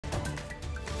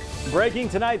Breaking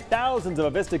tonight, thousands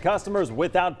of Avista customers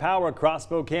without power across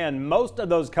Spokane. Most of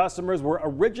those customers were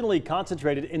originally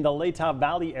concentrated in the Latah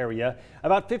Valley area.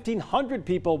 About 1,500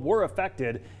 people were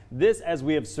affected. This as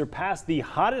we have surpassed the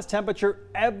hottest temperature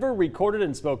ever recorded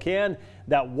in Spokane.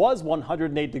 That was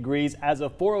 108 degrees. As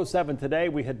of 4:07 today,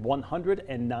 we hit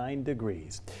 109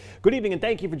 degrees. Good evening and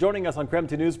thank you for joining us on KREM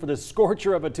 2 News for this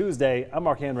scorcher of a Tuesday. I'm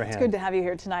Mark Hanrahan. It's good to have you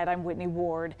here tonight. I'm Whitney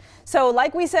Ward. So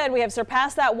like we said, we have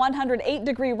surpassed that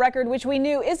 108-degree record, which we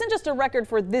knew isn't just a record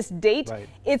for this date. Right.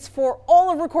 It's for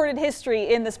all of recorded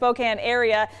history in the Spokane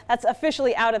area. That's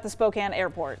officially out at the Spokane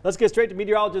airport. Let's get straight to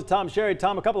meteorologist Tom Sherry.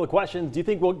 Tom, a couple of questions. Do you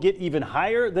think we'll get even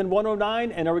higher than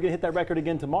 109? And are we going to hit that record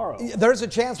again tomorrow? There's a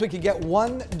chance we could get 1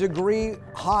 degree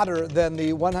hotter than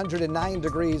the 109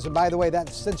 degrees. And by the way,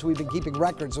 that's since we've been keeping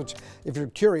records, which, if you're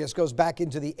curious, goes back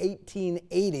into the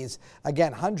 1880s.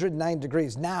 Again, 109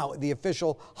 degrees now, the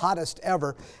official hottest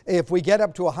ever. If we get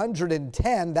up to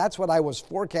 110, that's what I was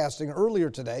forecasting earlier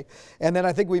today. And then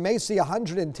I think we may see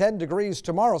 110 degrees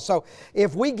tomorrow. So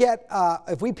if we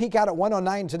peak out at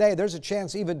 109 today, there's a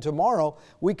chance even tomorrow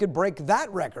we could break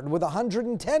that record with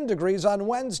 110 degrees on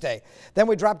Wednesday. Then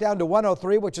we drop down to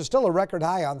 103, which is still a record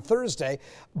high on Thursday,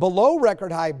 below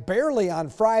record high barely on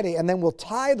Friday, and then we'll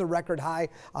tie the record high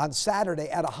on Saturday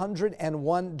at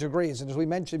 101 degrees. And as we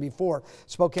mentioned before,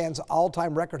 Spokane's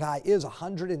all-time record high is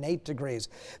 108 degrees.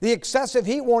 The excessive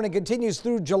heat warning continues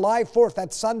through July 4th.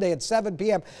 That's Sunday at 7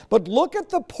 p.m. But look at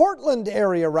the Portland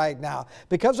area right now.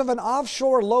 Because of an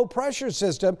offshore low-pressure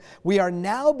system, we are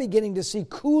now beginning to see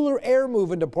cooler air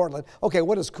move into Portland. Okay,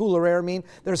 what does cooler air mean?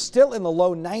 They're still in the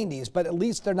low 90s, but at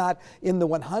least they're not in the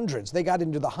 100s. They got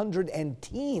into the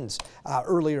 110s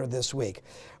earlier this week.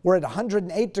 We're at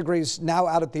 108 degrees now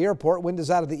out at the airport. Wind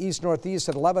is out of the east-northeast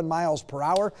at 11 miles per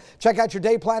hour. Check out your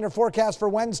day planner forecast for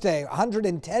Wednesday.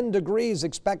 110 degrees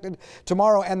expected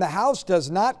tomorrow, and the house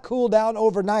does not cool down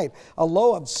overnight. A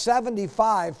low of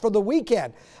 75 for the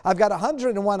weekend. I've got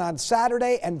 101 on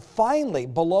Saturday, and finally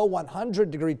below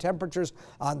 100-degree temperatures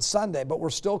on Sunday, but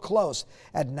we're still close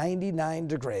at 99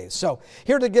 degrees. So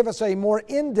here to give us a more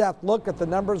in-depth look at the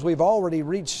numbers we've already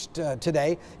reached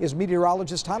today is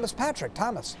meteorologist Thomas Patrick.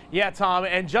 Thomas. Yeah, Tom,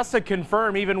 and just to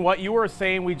confirm even what you were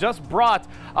saying, we just brought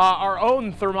our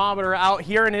own thermometer out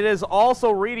here, and it is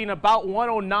also reading about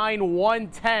 109,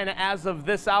 110 as of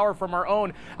this hour from our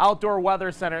own outdoor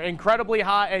weather center. Incredibly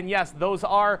hot, and yes, those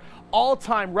are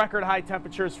all-time record high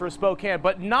temperatures for Spokane,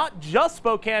 but not just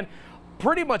Spokane.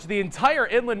 Pretty much the entire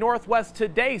inland northwest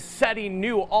today setting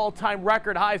new all-time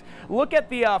record highs. Look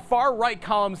at the far right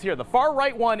columns here. The far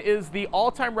right one is the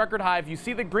all-time record high. If you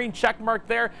see the green check mark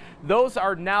there, those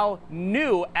are now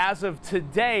new as of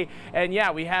today. And yeah,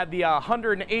 we had the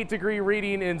 108-degree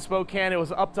reading in Spokane. It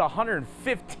was up to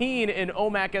 115 in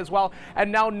Omak as well.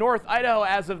 And now North Idaho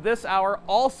as of this hour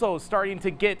also starting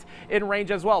to get in range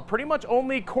as well. Pretty much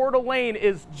only Coeur d'Alene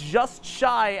is just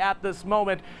shy at this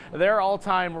moment. Their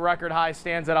all-time record high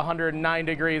stands at 109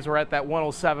 degrees. We're at that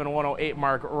 107, 108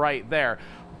 mark right there.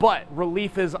 But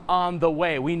relief is on the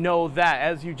way. We know that.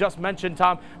 As you just mentioned,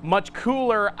 Tom, much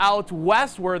cooler out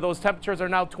west where those temperatures are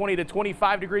now 20 to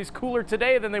 25 degrees cooler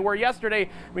today than they were yesterday.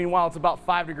 Meanwhile, it's about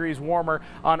 5 degrees warmer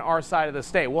on our side of the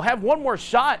state. We'll have one more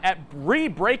shot at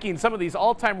re-breaking some of these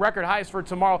all-time record highs for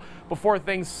tomorrow before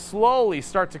things slowly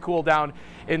start to cool down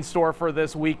in store for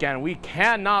this weekend. We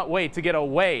cannot wait to get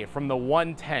away from the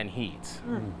 110 heat.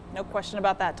 No question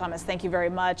about that, Thomas. Thank you very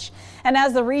much. And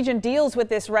as the region deals with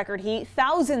this record heat,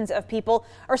 thousands of people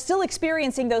are still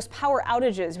experiencing those power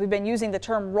outages. We've been using the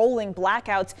term rolling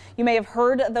blackouts. You may have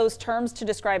heard those terms to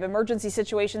describe emergency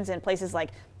situations in places like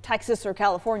Texas or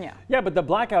California. Yeah, but the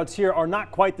blackouts here are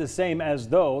not quite the same as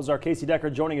those. Our Casey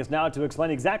Decker joining us now to explain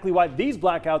exactly why these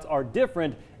blackouts are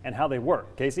different and how they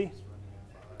work. Casey?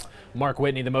 Mark,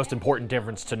 Whitney, the most important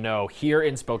difference to know here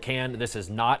in Spokane, this is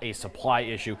not a supply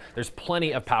issue. There's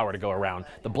plenty of power to go around.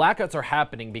 The blackouts are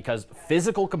happening because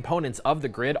physical components of the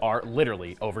grid are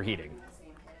literally overheating.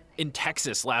 In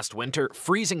Texas last winter,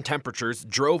 freezing temperatures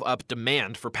drove up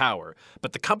demand for power,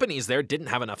 but the companies there didn't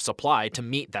have enough supply to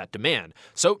meet that demand,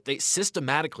 so they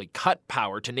systematically cut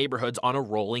power to neighborhoods on a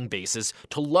rolling basis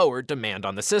to lower demand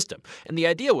on the system. And the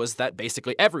idea was that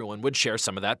basically everyone would share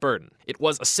some of that burden. It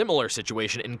was a similar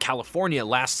situation in California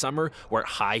last summer where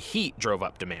high heat drove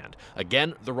up demand.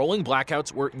 Again, the rolling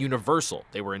blackouts were universal.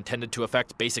 They were intended to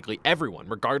affect basically everyone,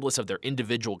 regardless of their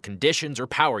individual conditions or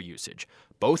power usage.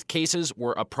 Both cases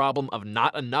were a problem of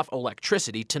not enough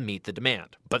electricity to meet the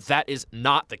demand. But that is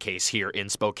not the case here in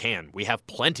Spokane. We have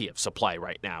plenty of supply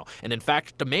right now. And in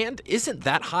fact, demand isn't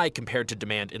that high compared to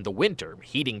demand in the winter.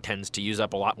 Heating tends to use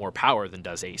up a lot more power than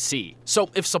does AC. So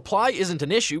if supply isn't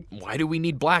an issue, why do we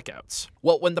need blackouts?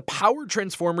 Well, when the power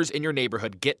transformers in your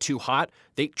neighborhood get too hot,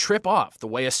 they trip off the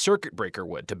way a circuit breaker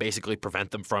would to basically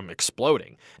prevent them from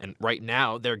exploding. And right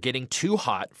now, they're getting too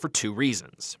hot for two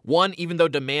reasons. One, even though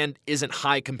demand isn't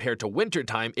high compared to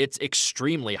wintertime, it's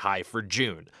extremely high for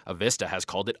June. Avista has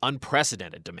called it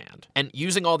unprecedented demand. And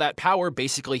using all that power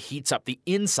basically heats up the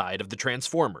inside of the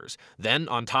transformers. Then,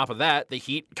 on top of that, the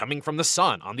heat coming from the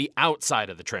sun on the outside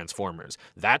of the transformers.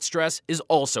 That stress is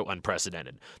also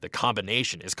unprecedented. The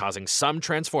combination is causing some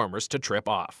transformers to trip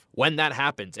off. When that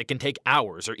happens, it can take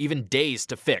hours or even days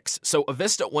to fix, so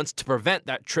Avista wants to prevent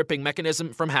that tripping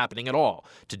mechanism from happening at all.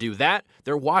 To do that,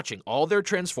 they're watching all their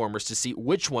transformers to see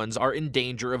which ones are in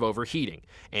danger of overheating.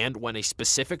 And when a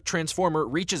specific transformer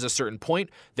reaches a certain point,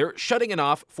 they're shutting it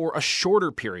off for a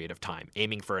shorter period of time,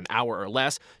 aiming for an hour or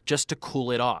less just to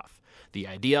cool it off. The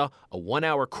idea, a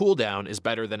 1-hour cool down is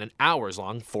better than an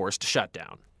hours-long forced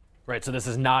shutdown. Right, so this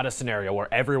is not a scenario where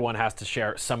everyone has to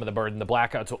share some of the burden. The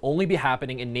blackouts will only be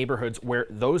happening in neighborhoods where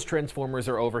those transformers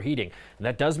are overheating. And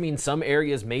that does mean some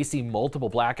areas may see multiple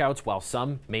blackouts while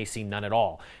some may see none at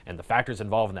all. And the factors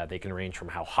involved in that, they can range from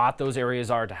how hot those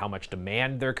areas are to how much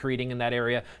demand they're creating in that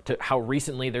area to how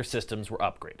recently their systems were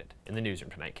upgraded. In the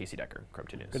newsroom tonight, Casey Decker, KREM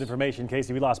 2 News. Good information,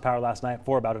 Casey. We lost power last night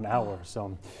for about an hour.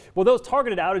 So, well, those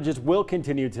targeted outages will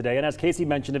continue today. And as Casey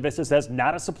mentioned, Avista says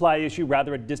not a supply issue,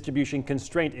 rather a distribution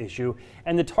constraint issue.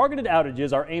 And the targeted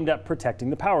outages are aimed at protecting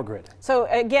the power grid. So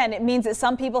again, it means that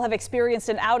some people have experienced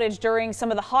an outage during some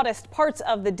of the hottest parts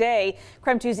of the day.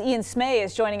 KREM 2's Ian Smay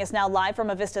is joining us now live from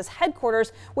Avista's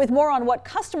headquarters with more on what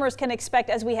customers can expect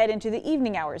as we head into the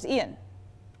evening hours. Ian.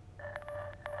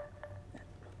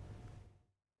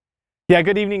 Yeah,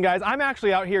 good evening, guys. I'm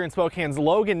actually out here in Spokane's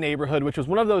Logan neighborhood, which was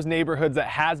one of those neighborhoods that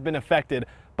has been affected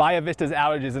by Avista's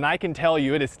outages, and I can tell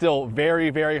you it is still very,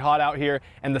 very hot out here,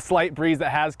 and the slight breeze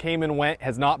that has came and went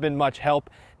has not been much help.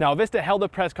 Now, Avista held a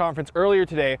press conference earlier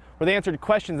today where they answered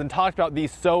questions and talked about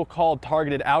these so-called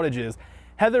targeted outages.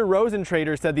 Heather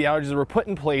Rosentrader said the outages were put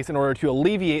in place in order to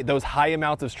alleviate those high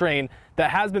amounts of strain that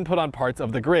has been put on parts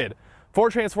of the grid. 4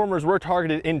 transformers were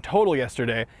targeted in total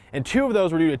yesterday, and 2 of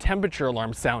those were due to temperature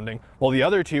alarms sounding, while the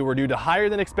other 2 were due to higher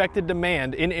than expected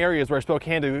demand in areas where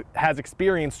Spokane has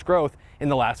experienced growth in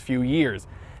the last few years.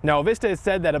 Now, Avista has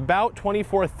said that about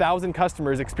 24,000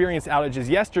 customers experienced outages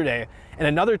yesterday, and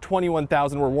another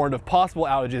 21,000 were warned of possible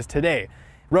outages today.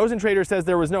 Rosentrader says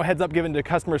there was no heads up given to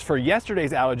customers for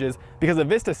yesterday's outages because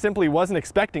Avista simply wasn't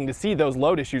expecting to see those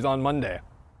load issues on Monday.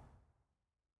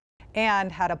 And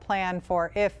had a plan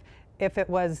for if it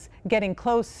was getting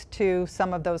close to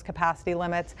some of those capacity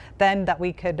limits, then that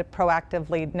we could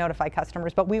proactively notify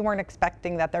customers. But we weren't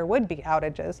expecting that there would be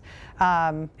outages.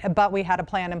 But we had a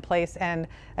plan in place, and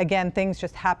again, things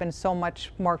just happened so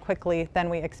much more quickly than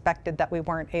we expected that we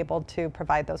weren't able to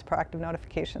provide those proactive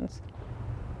notifications.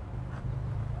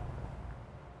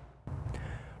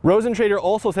 Rosentrader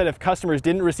also said if customers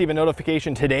didn't receive a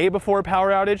notification today before a power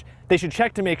outage, they should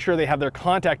check to make sure they have their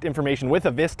contact information with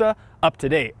Avista up to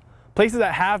date. Places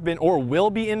that have been or will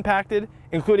be impacted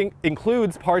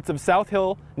includes parts of South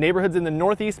Hill, neighborhoods in the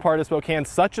northeast part of Spokane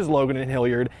such as Logan and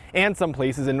Hilliard, and some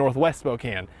places in northwest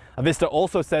Spokane. Avista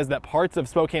also says that parts of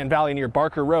Spokane Valley near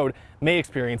Barker Road may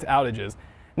experience outages.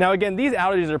 Now again, these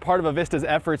outages are part of Avista's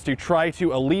efforts to try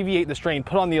to alleviate the strain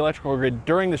put on the electrical grid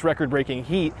during this record-breaking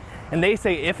heat. And they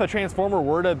say if a transformer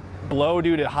were to blow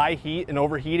due to high heat and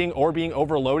overheating or being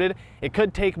overloaded, it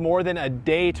could take more than a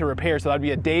day to repair. So that'd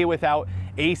be a day without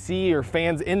AC or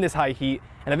fans in this high heat.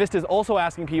 And Avista is also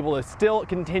asking people to still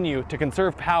continue to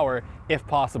conserve power if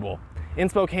possible. In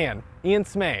Spokane, Ian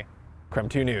Smay, KREM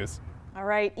 2 News. All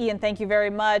right, Ian, thank you very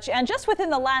much. And just within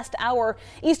the last hour,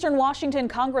 Eastern Washington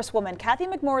Congresswoman Cathy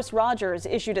McMorris Rodgers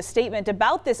issued a statement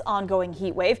about this ongoing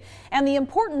heat wave and the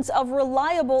importance of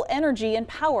reliable energy and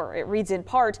power. It reads in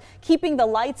part, keeping the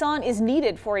lights on is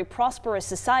needed for a prosperous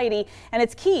society, and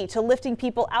it's key to lifting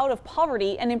people out of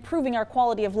poverty and improving our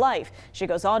quality of life. She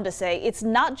goes on to say it's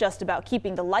not just about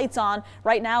keeping the lights on.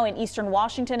 Right now in Eastern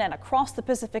Washington and across the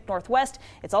Pacific Northwest,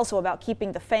 it's also about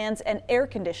keeping the fans and air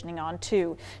conditioning on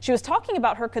too. She was talking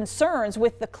about her concerns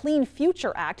with the Clean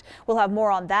Future Act. We'll have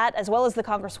more on that as well as the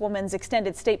Congresswoman's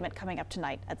extended statement coming up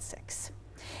tonight at 6.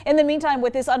 In the meantime,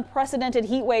 with this unprecedented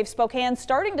heat wave, Spokane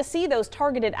starting to see those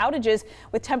targeted outages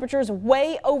with temperatures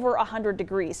way over 100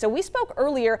 degrees. So we spoke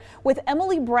earlier with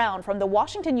Emily Brown from the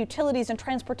Washington Utilities and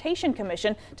Transportation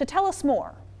Commission to tell us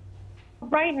more.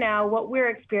 Right now, what we're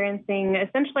experiencing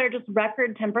essentially are just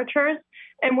record temperatures.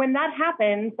 And when that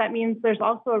happens, that means there's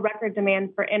also a record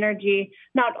demand for energy,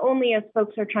 not only as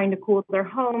folks are trying to cool their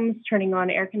homes, turning on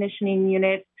air conditioning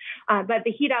units, but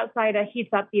the heat outside heats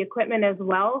up the equipment as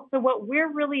well. So what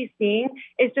we're really seeing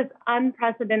is just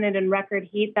unprecedented and record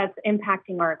heat that's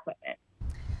impacting our equipment.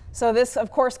 So this,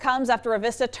 of course, comes after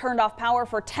Avista turned off power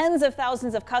for tens of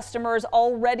thousands of customers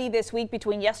already this week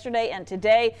between yesterday and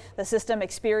today. The system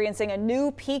experiencing a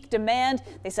new peak demand.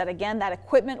 They said again that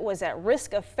equipment was at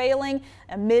risk of failing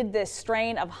amid this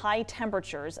strain of high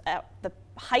temperatures. At the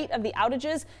height of the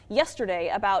outages yesterday,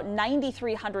 about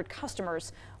 9,300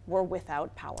 customers were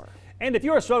without power. And if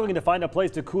you are struggling to find a place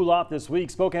to cool off this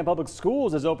week, Spokane Public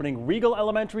Schools is opening Regal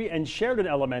Elementary and Sheridan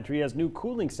Elementary as new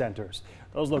cooling centers.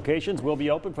 Those locations will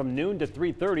be open from noon to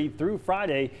 3:30 through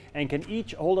Friday and can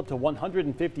each hold up to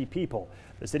 150 people.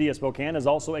 The city of Spokane has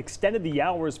also extended the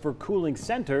hours for cooling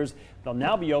centers. They'll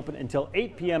now be open until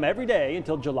 8 p.m. every day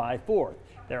until July 4th.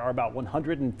 There are about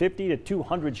 150 to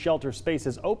 200 shelter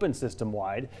spaces open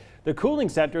system-wide. The cooling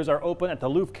centers are open at the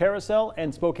Louvre Carousel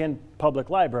and Spokane Public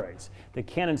Libraries. The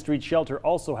Cannon Street shelter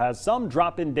also has some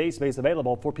drop-in day space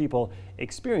available for people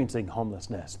experiencing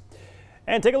homelessness.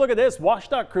 And take a look at this.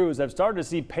 WashDOT crews have started to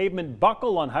see pavement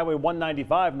buckle on Highway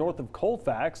 195 north of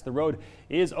Colfax. The road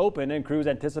is open and crews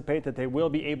anticipate that they will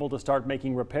be able to start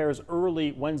making repairs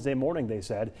early Wednesday morning, they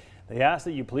said. They ask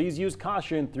that you please use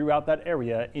caution throughout that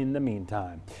area in the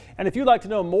meantime. And if you'd like to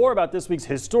know more about this week's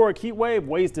historic heat wave,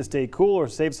 ways to stay cool or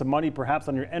save some money perhaps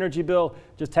on your energy bill,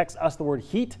 just text us the word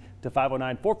HEAT to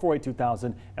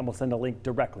 509-448-2000 and we'll send a link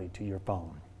directly to your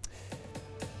phone.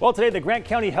 Well, today the Grant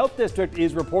County Health District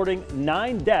is reporting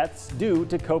 9 deaths due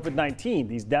to COVID-19.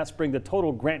 These deaths bring the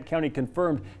total Grant County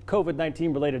confirmed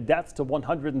COVID-19 related deaths to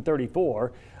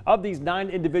 134. Of these 9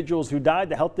 individuals who died,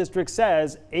 the health district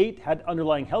says 8 had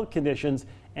underlying health conditions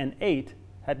and 8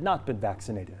 had not been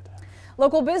vaccinated.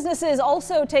 Local businesses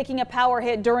also taking a power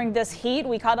hit during this heat.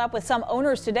 We caught up with some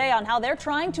owners today on how they're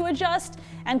trying to adjust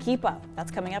and keep up.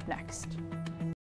 That's coming up next.